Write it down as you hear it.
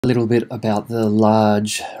A little bit about the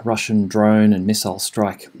large Russian drone and missile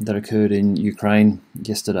strike that occurred in Ukraine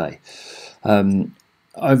yesterday.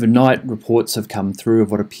 Overnight, reports have come through of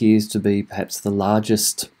what appears to be perhaps the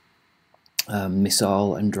largest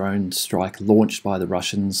missile and drone strike launched by the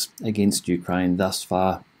Russians against Ukraine thus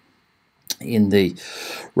far in the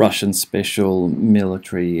Russian special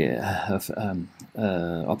military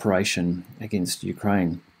operation against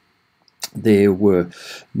Ukraine. There were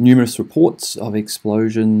numerous reports of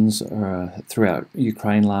explosions throughout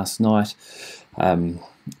Ukraine last night.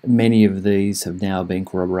 Many of these have now been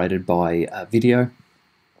corroborated by video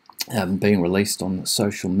being released on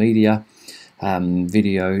social media.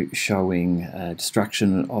 Video showing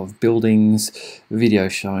destruction of buildings, video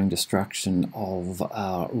showing destruction of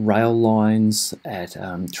rail lines at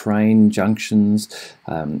train junctions,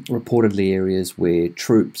 reportedly areas where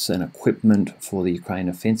troops and equipment for the Ukraine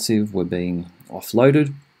offensive were being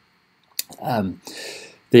offloaded.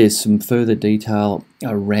 There's some further detail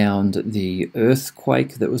around the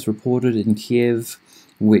earthquake that was reported in Kiev,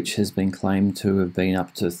 which has been claimed to have been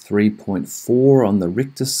up to 3.4 on the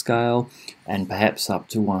Richter scale and perhaps up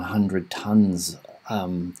to 100 tons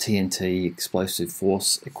TNT explosive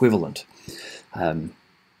force equivalent.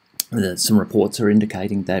 Some reports are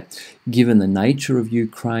indicating that given the nature of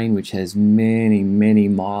Ukraine, which has many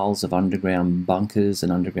miles of underground bunkers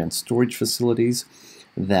and underground storage facilities,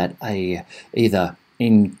 that either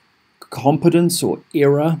incompetence or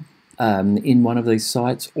error in one of these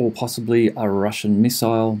sites, or possibly a Russian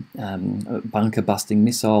missile, bunker-busting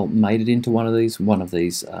missile, made it into one of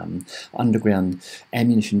these underground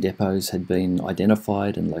ammunition depots had been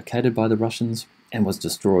identified and located by the Russians and was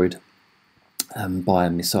destroyed by a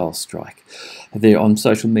missile strike. There on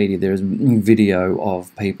social media there is video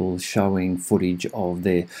of people showing footage of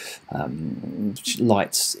their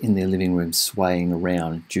lights in their living room swaying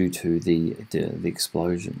around due to the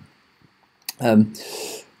explosion.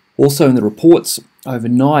 Also in the reports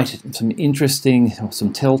overnight,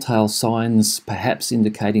 some telltale signs perhaps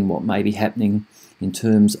indicating what may be happening in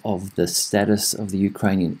terms of the status of the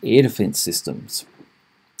Ukrainian air defense systems.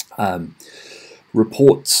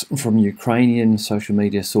 Reports from Ukrainian social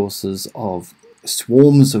media sources of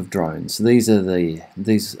swarms of drones. These are the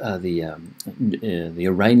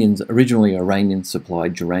Iranians, originally Iranian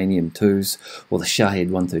supplied Geranium 2s, or the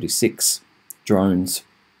SHAHED 136 drones.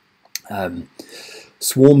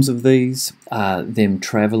 Swarms of these, them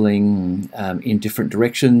travelling in different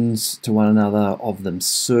directions to one another, of them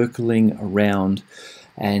circling around,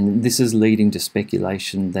 and this is leading to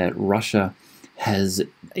speculation that Russia has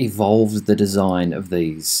evolved the design of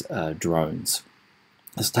these drones.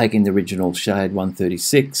 It's taking the original SHAHED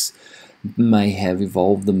 136, may have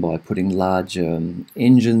evolved them by putting larger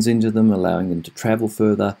engines into them, allowing them to travel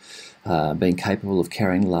further, being capable of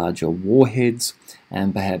carrying larger warheads,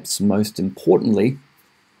 and perhaps most importantly,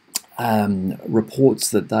 reports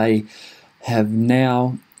that they have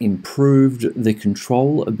now improved the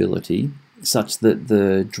control ability such that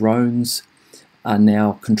the drones are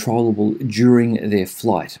now controllable during their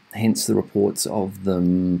flight, hence the reports of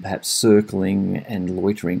them perhaps circling and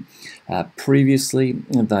loitering. Previously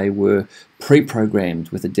they were pre-programmed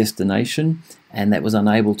with a destination, and that was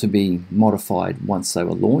unable to be modified once they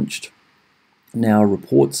were launched. Now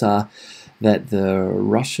reports are that the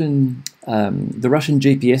Russian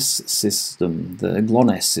GPS system, the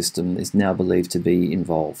GLONASS system, is now believed to be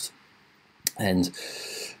involved. And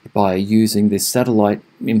by using this satellite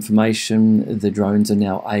information, the drones are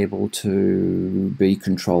now able to be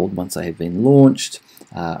controlled once they have been launched,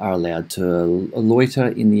 are allowed to loiter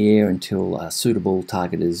in the air until a suitable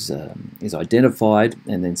target is identified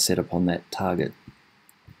and then set upon that target.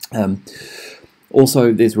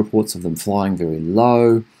 Also, there's reports of them flying very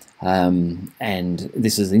low, and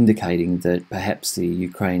this is indicating that perhaps the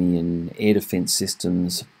Ukrainian air defense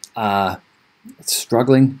systems are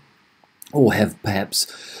struggling, or have perhaps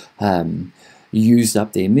used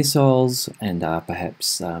up their missiles and are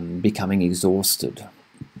perhaps becoming exhausted.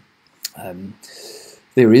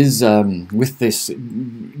 There is, with this,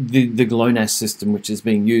 the GLONASS system, which is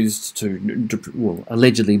being used to,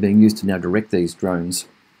 allegedly being used to now direct these drones.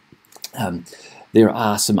 There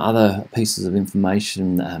are some other pieces of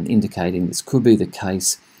information indicating this could be the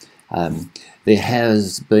case. There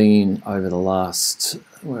has been over the last,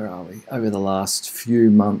 over the last few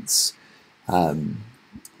months,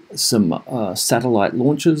 some satellite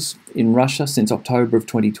launches in Russia. Since October of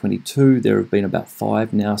 2022, there have been about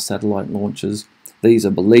 5 now satellite launches. These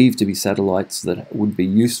are believed to be satellites that would be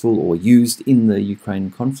useful or used in the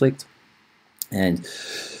Ukraine conflict. And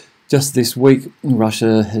Just this week,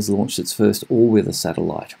 Russia has launched its first all-weather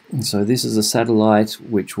satellite. So this is a satellite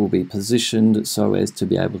which will be positioned so as to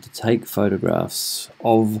be able to take photographs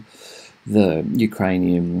of the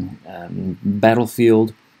Ukrainian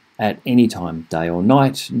battlefield at any time, day or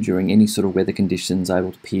night, during any sort of weather conditions,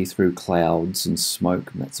 able to peer through clouds and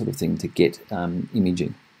smoke and that sort of thing to get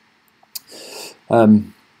imaging.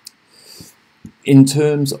 In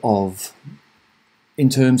terms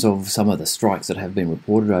of some of the strikes that have been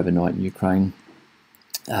reported overnight in Ukraine,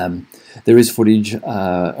 there is footage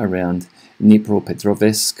around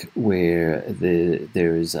Dnipropetrovsk where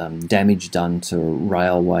there is damage done to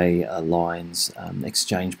railway lines,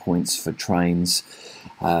 exchange points for trains,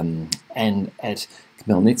 and at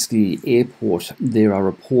Khmelnytsky Airport there are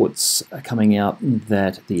reports coming out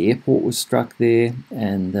that the airport was struck there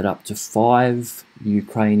and that up to 5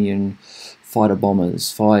 Ukrainian fighter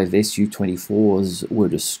bombers, 5 Su-24s, were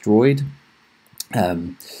destroyed.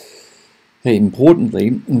 Importantly,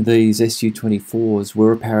 these Su-24s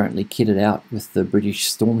were apparently kitted out with the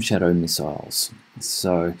British Storm Shadow missiles.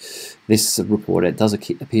 So this report, it does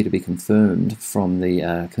appear to be confirmed from the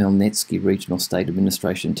Khmelnytsky Regional State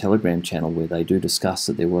Administration Telegram channel, where they do discuss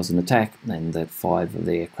that there was an attack and that 5 of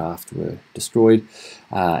the aircraft were destroyed,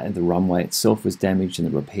 and the runway itself was damaged, and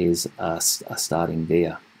the repairs are starting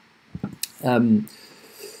there.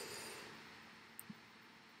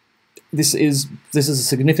 This is a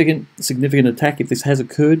significant attack if this has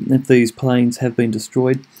occurred, if these planes have been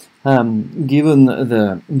destroyed. Given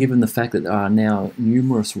the fact that there are now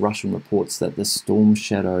numerous Russian reports that the Storm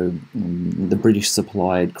Shadow, the British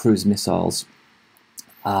supplied cruise missiles,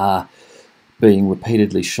 are being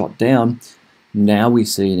repeatedly shot down, now we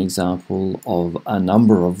see an example of a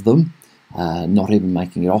number of them not even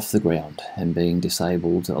making it off the ground and being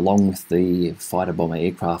disabled, along with the fighter bomber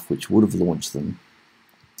aircraft which would have launched them,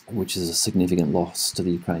 which is a significant loss to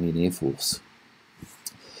the Ukrainian Air Force.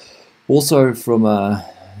 Also from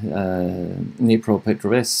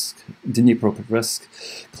Dnipropetrovsk,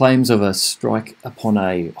 claims of a strike upon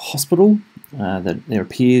a hospital, that there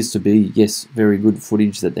appears to be, yes, very good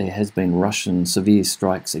footage that there has been Russian severe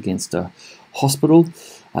strikes against a hospital.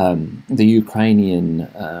 The Ukrainian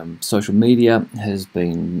social media has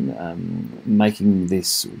been making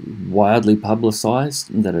this widely publicised,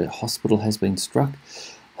 that a hospital has been struck.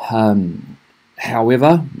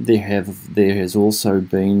 However, there has also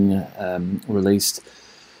been released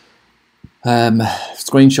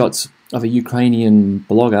screenshots of a Ukrainian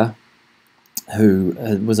blogger who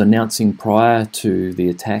was announcing prior to the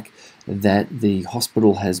attack that the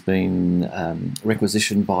hospital has been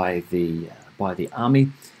requisitioned by the army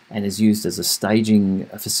and is used as a staging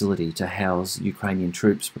facility to house Ukrainian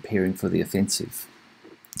troops preparing for the offensive.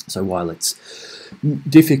 So while it's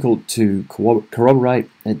difficult to corroborate,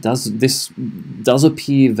 this does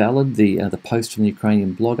appear valid, the post from the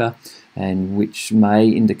Ukrainian blogger, and which may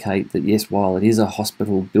indicate that yes, while it is a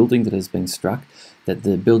hospital building that has been struck, that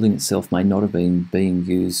the building itself may not have been being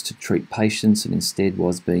used to treat patients and instead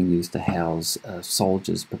was being used to house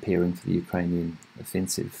soldiers preparing for the Ukrainian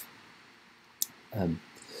offensive.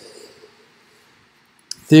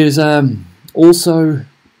 There's also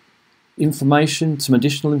some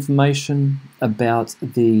additional information about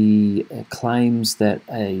the claims that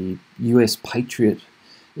a US Patriot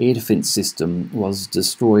air defense system was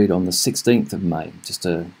destroyed on the 16th of May, just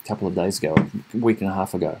a couple of days ago, a week and a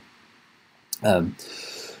half ago.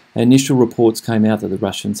 Initial reports came out that the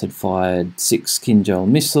Russians had fired 6 Kinjal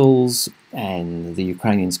missiles, and the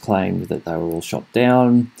Ukrainians claimed that they were all shot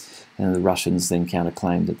down, and the Russians then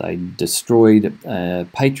counterclaimed that they destroyed a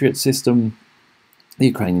Patriot system. The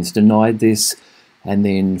Ukrainians denied this, and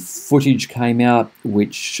then footage came out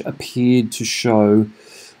which appeared to show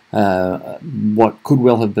what could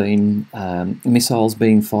well have been missiles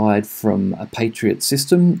being fired from a Patriot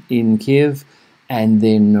system in Kiev, and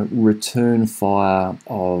then return fire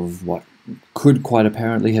of what could quite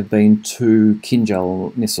apparently have been 2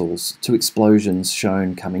 Kinjal missiles, 2 explosions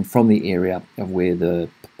shown coming from the area of where the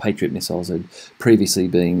Patriot missiles had previously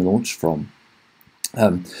been launched from.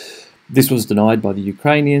 This was denied by the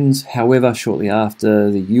Ukrainians. However, shortly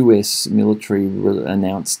after, the US military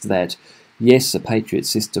announced that yes, a Patriot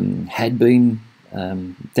system had been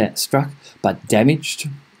struck, but damaged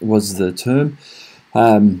was the term.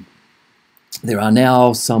 There are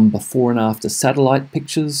now some before and after satellite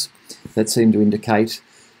pictures that seem to indicate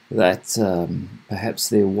that perhaps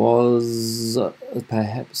there was,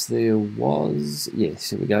 yes,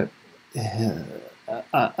 here we go,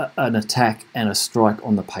 an attack and a strike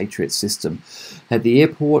on the Patriot system. At the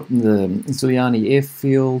airport, the Zelyany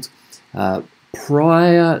airfield,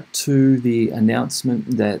 prior to the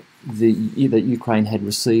announcement that that Ukraine had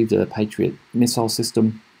received a Patriot missile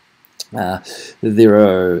system. There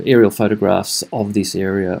are aerial photographs of this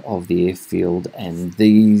area of the airfield, and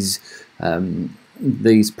these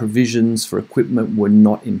provisions for equipment were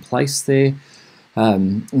not in place there.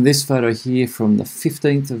 This photo here from the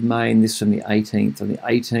 15th of May and this from the 18th. On the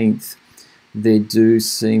 18th, there do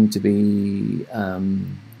seem to be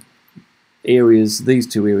areas, these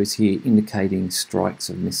two areas here, indicating strikes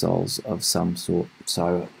of missiles of some sort.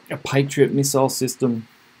 So a Patriot missile system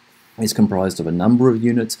is comprised of a number of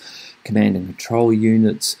units: command and control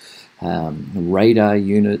units, radar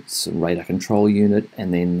units, radar control unit,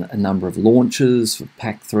 and then a number of launchers for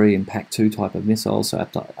Pack 3 and Pack 2 type of missiles, so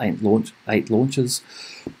up to 8 launchers.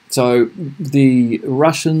 So the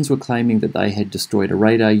Russians were claiming that they had destroyed a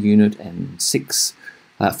radar unit and 5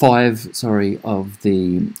 of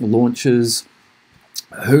the launchers.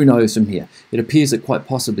 Who knows from here? It appears that quite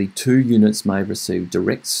possibly 2 units may have received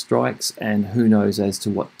direct strikes, and who knows as to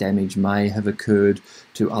what damage may have occurred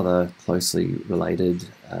to other closely related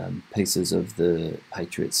pieces of the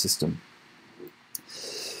Patriot system.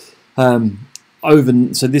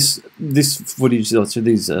 So this footage, so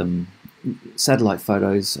these satellite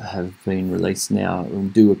photos have been released now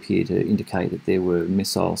and do appear to indicate that there were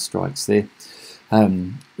missile strikes there.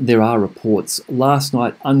 There are reports last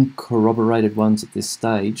night, uncorroborated ones at this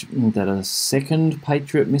stage, that a second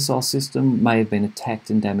Patriot missile system may have been attacked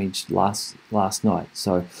and damaged last night.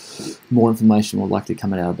 So more information will likely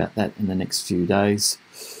come out about that in the next few days.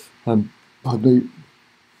 So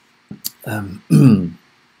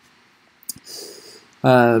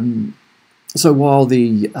while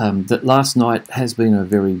that last night has been a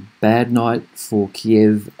very bad night for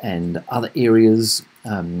Kiev and other areas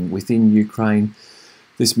within Ukraine,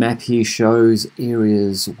 this map here shows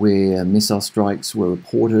areas where missile strikes were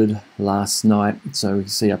reported last night. So you can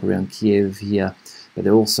see up around Kiev here, but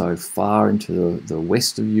they're also far into the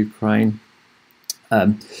west of Ukraine.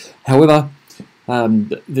 However,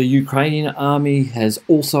 the Ukrainian army has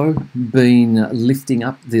also been lifting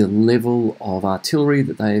up the level of artillery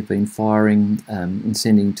that they have been firing and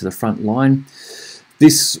sending to the front line.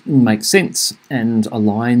 This makes sense and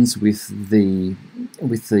aligns with the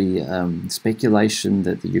speculation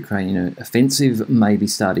that the Ukrainian offensive may be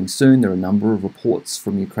starting soon. There are a number of reports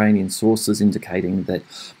from Ukrainian sources indicating that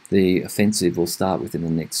the offensive will start within the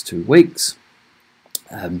next 2 weeks.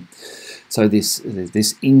 So this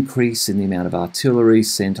increase in the amount of artillery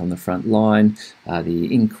sent on the front line,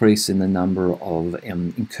 the increase in the number of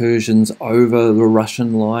incursions over the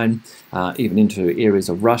Russian line, even into areas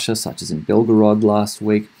of Russia, such as in Belgorod last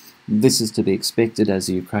week. This is to be expected as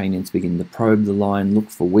the Ukrainians begin to probe the line, look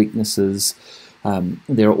for weaknesses.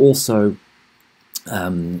 There are also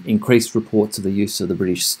increased reports of the use of the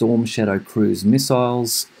British Storm Shadow cruise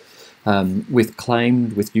missiles,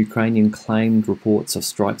 with Ukrainian claimed reports of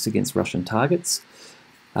strikes against Russian targets.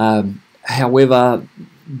 However,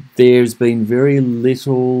 there's been very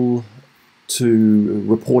little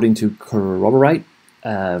reporting to corroborate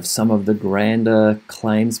some of the grander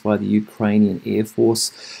claims by the Ukrainian Air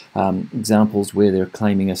Force. Examples where they're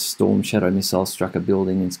claiming a Storm Shadow missile struck a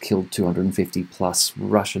building and killed 250 plus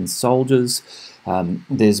Russian soldiers.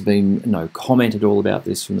 There's been no comment at all about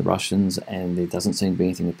this from the Russians, and there doesn't seem to be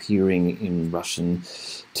anything appearing in Russian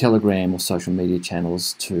Telegram or social media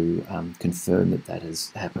channels to confirm that has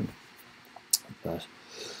happened.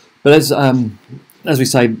 But as we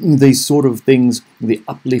say, these sort of things, the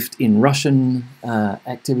uplift in Russian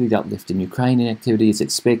activity, the uplift in Ukrainian activity is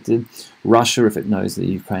expected. Russia, if it knows the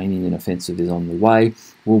Ukrainian offensive is on the way,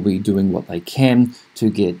 will be doing what they can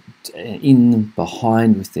to get in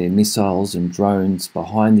behind with their missiles and drones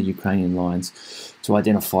behind the Ukrainian lines to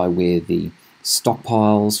identify where the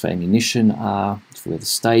stockpiles for ammunition are, where the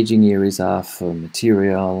staging areas are for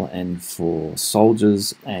material and for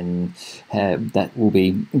soldiers, and that will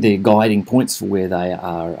be their guiding points for where they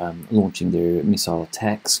are launching their missile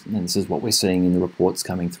attacks. And this is what we're seeing in the reports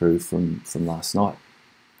coming through from last night.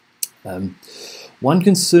 One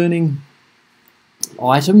concerning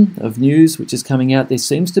item of news which is coming out, there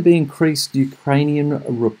seems to be increased Ukrainian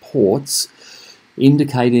reports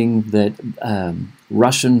indicating that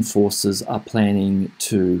Russian forces are planning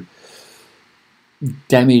to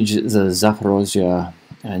damage the Zaporozhye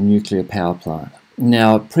nuclear power plant.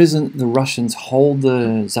 Now, at present, the Russians hold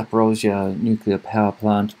the Zaporozhye nuclear power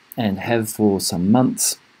plant and have for some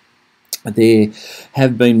months. There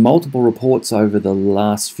have been multiple reports over the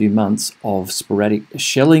last few months of sporadic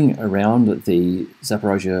shelling around the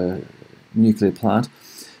Zaporozhye nuclear plant,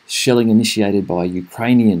 shelling initiated by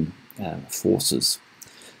Ukrainian forces.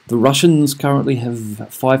 The Russians currently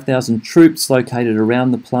have 5,000 troops located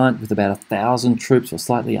around the plant, with about 1,000 troops or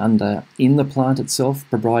slightly under in the plant itself,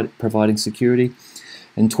 providing security,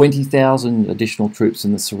 and 20,000 additional troops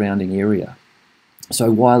in the surrounding area.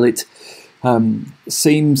 So while it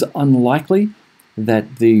seems unlikely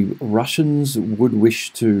that the Russians would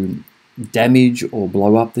wish to damage or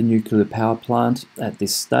blow up the nuclear power plant at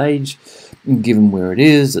this stage, given where it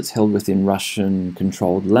is, it's held within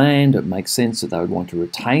Russian-controlled land, it makes sense that they would want to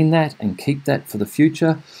retain that and keep that for the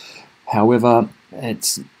future. However, there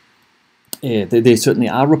certainly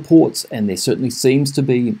are reports, and there certainly seems to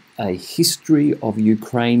be a history of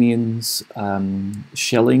Ukrainians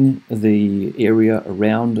shelling the area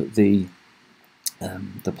around the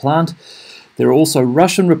plant. There are also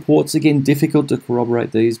Russian reports, again difficult to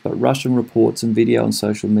corroborate these, but Russian reports and video on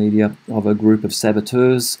social media of a group of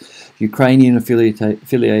saboteurs, Ukrainian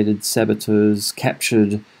affiliated saboteurs,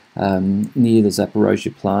 captured near the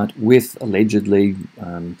Zaporozhye plant with allegedly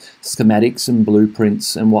schematics and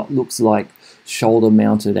blueprints and what looks like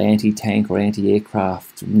shoulder-mounted anti-tank or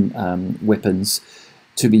anti-aircraft weapons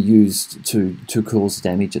to be used to cause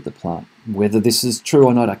damage at the plant. Whether this is true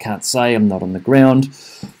or not, I can't say. I'm not on the ground.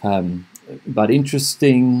 But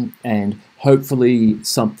interesting, and hopefully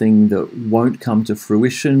something that won't come to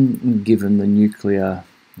fruition given the nuclear,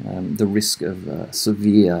 the risk of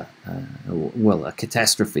severe, well, a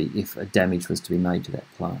catastrophe if a damage was to be made to that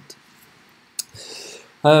plant.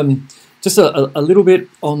 Just a little bit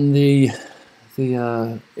on the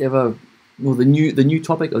new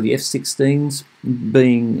topic of the F-16s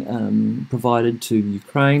being provided to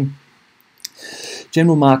Ukraine.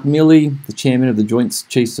 General Mark Milley, the chairman of the Joint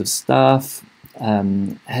Chiefs of Staff,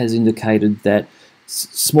 has indicated that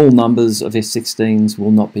small numbers of F-16s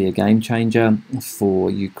will not be a game changer for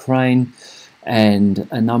Ukraine, and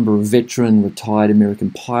a number of veteran retired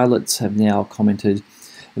American pilots have now commented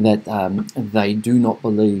that they do not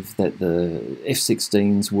believe that the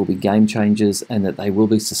F-16s will be game changers and that they will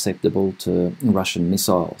be susceptible to Russian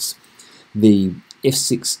missiles. The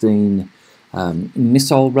F-16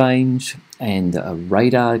 missile range and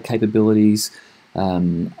radar capabilities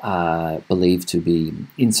are believed to be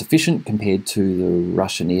insufficient compared to the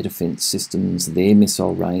Russian air defense systems, their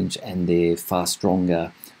missile range and their far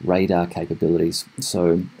stronger radar capabilities.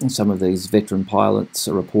 So some of these veteran pilots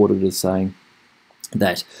are reported as saying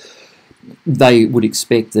that they would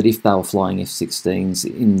expect that if they were flying F-16s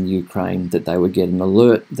in Ukraine, that they would get an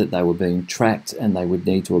alert that they were being tracked and they would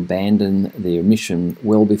need to abandon their mission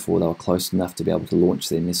well before they were close enough to be able to launch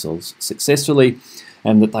their missiles successfully,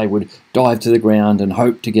 and that they would dive to the ground and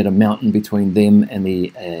hope to get a mountain between them and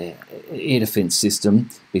the air defense system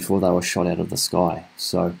before they were shot out of the sky.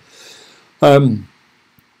 So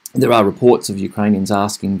there are reports of Ukrainians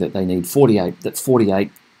asking that they need 48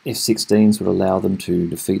 F-16s would allow them to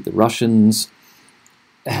defeat the Russians.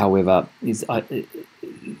 However,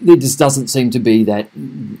 there just doesn't seem to be that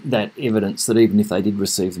evidence that even if they did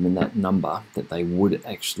receive them in that number, that they would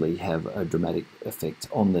actually have a dramatic effect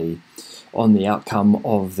on the outcome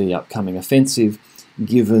of the upcoming offensive,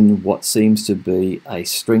 given what seems to be a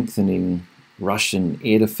strengthening Russian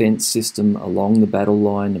air defense system along the battle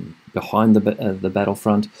line and behind the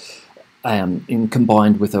battlefront,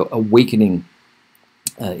 combined with a weakening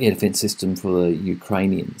air defense system for the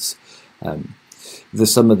Ukrainians.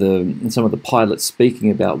 Some of the pilots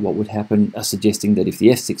speaking about what would happen are suggesting that if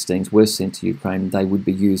the F-16s were sent to Ukraine, they would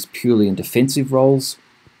be used purely in defensive roles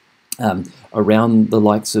around the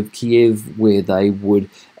likes of Kiev, where they would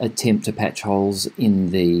attempt to patch holes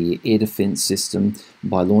in the air defense system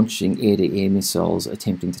by launching air-to-air missiles,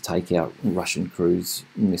 attempting to take out Russian cruise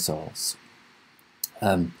missiles.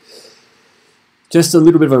 Just a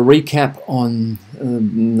little bit of a recap on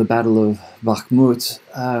the Battle of Bakhmut.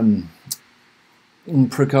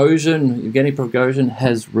 Yevgeny Prigozhin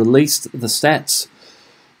has released the stats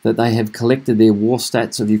that they have collected, their war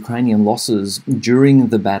stats of Ukrainian losses during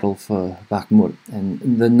the battle for Bakhmut, and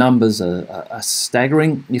the numbers are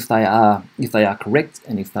staggering if they are correct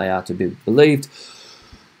and if they are to be believed.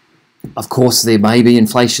 Of course, there may be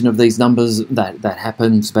inflation of these numbers that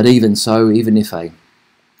happens, but even so, even if a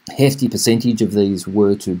hefty percentage of these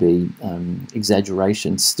were to be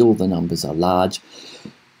exaggerations, still the numbers are large.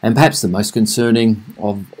 And perhaps the most concerning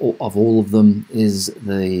of all of them is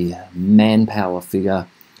the manpower figure,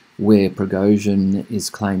 where Prigozhin is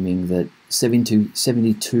claiming that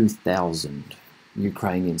 72,000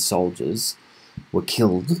 Ukrainian soldiers were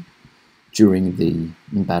killed during the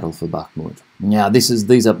battle for Bakhmut. Now,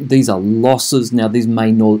 these are losses. Now, these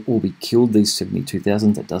may not all be killed, these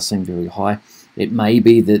 72,000. That does seem very high. It may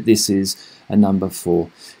be that this is a number for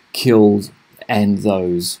killed and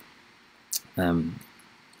those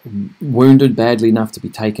wounded badly enough to be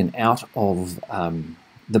taken out of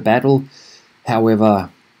the battle. However,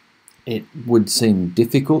 it would seem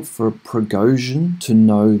difficult for Prigozhin to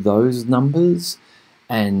know those numbers,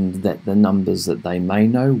 and that the numbers that they may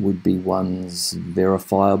know would be ones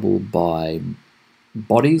verifiable by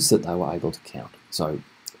bodies that they were able to count. So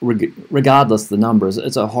regardless, the number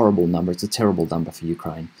it's a horrible number. It's a terrible number for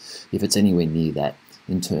Ukraine if it's anywhere near that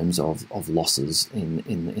in terms of losses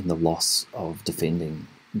in the loss of defending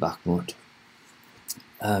Bakhmut.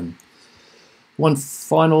 One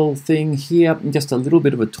final thing here, just a little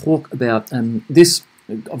bit of a talk about this.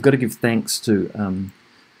 I've got to give thanks to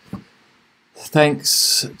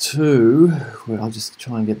well, I'll just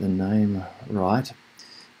try and get the name right.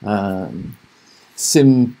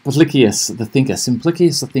 Simplicius the Thinker.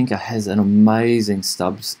 Simplicius the Thinker has an amazing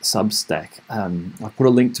Substack. I put a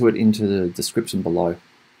link to it into the description below.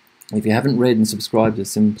 If you haven't read and subscribed to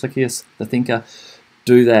Simplicius the Thinker,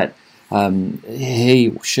 do that.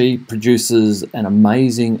 She produces an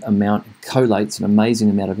amazing amount, collates an amazing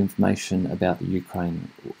amount of information about the Ukraine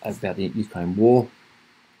war.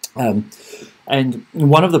 And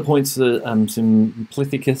one of the points that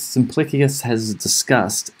Simplicius has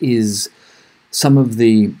discussed is some of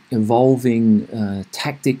the evolving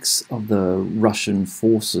tactics of the Russian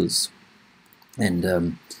forces.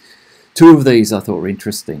 And two of these I thought were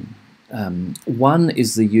interesting. One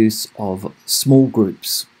is the use of small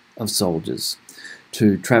groups of soldiers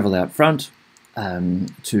to travel out front,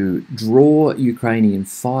 to draw Ukrainian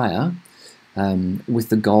fire with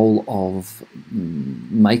the goal of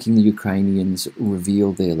making the Ukrainians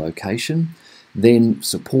reveal their location. Then,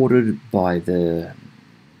 supported by the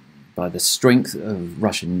strength of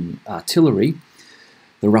Russian artillery,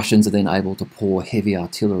 the Russians are then able to pour heavy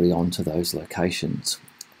artillery onto those locations.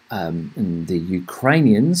 And the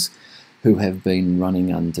Ukrainians, who have been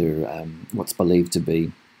running under what's believed to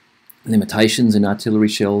be limitations in artillery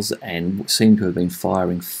shells and seem to have been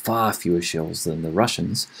firing far fewer shells than the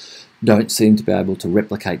Russians, don't seem to be able to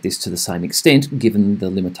replicate this to the same extent, given the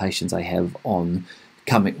limitations they have on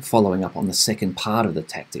following up on the second part of the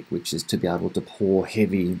tactic, which is to be able to pour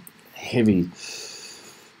heavy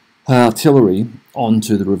artillery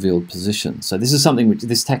onto the revealed position. So this is something which,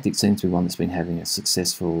 this tactic seems to be one that's been having a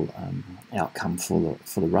successful outcome for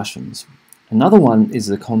the Russians. Another one is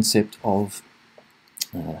the concept of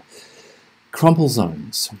crumple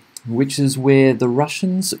zones, which is where the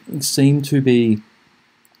Russians seem to be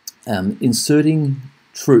inserting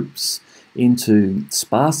troops into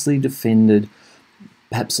sparsely defended,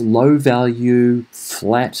 perhaps low value,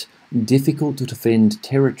 flat, difficult to defend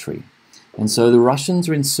territory. And so the Russians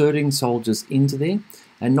are inserting soldiers into there,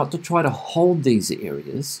 and not to try to hold these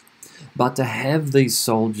areas, but to have these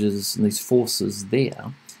soldiers and these forces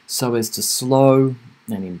there so as to slow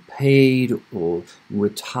and impede or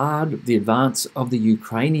retard the advance of the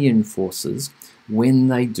Ukrainian forces when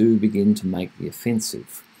they do begin to make the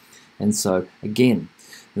offensive. And so again,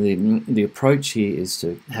 the approach here is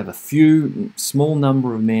to have a small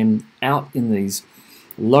number of men out in these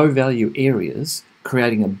low value areas,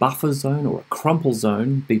 creating a buffer zone or a crumple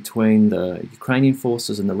zone between the Ukrainian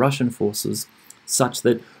forces and the Russian forces, such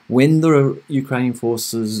that when the Ukrainian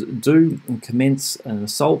forces do commence an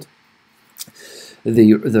assault,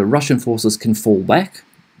 the Russian forces can fall back,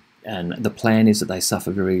 and the plan is that they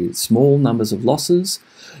suffer very small numbers of losses,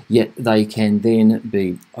 yet they can then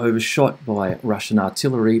be overshot by Russian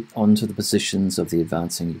artillery onto the positions of the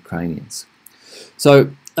advancing Ukrainians.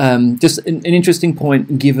 So just an interesting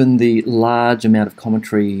point, given the large amount of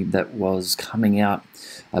commentary that was coming out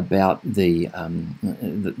about the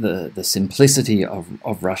simplicity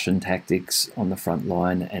of Russian tactics on the front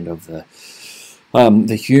line, and of the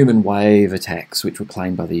human wave attacks which were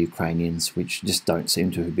claimed by the Ukrainians, which just don't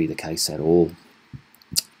seem to be the case at all.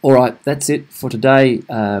 All right, that's it for today.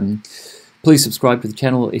 Please subscribe to the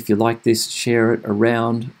channel if you like this, share it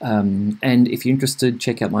around, and if you're interested,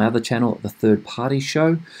 check out my other channel, The Third Party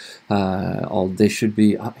Show. There should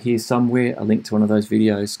be up here somewhere a link to one of those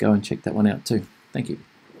videos. Go and check that one out too. Thank you.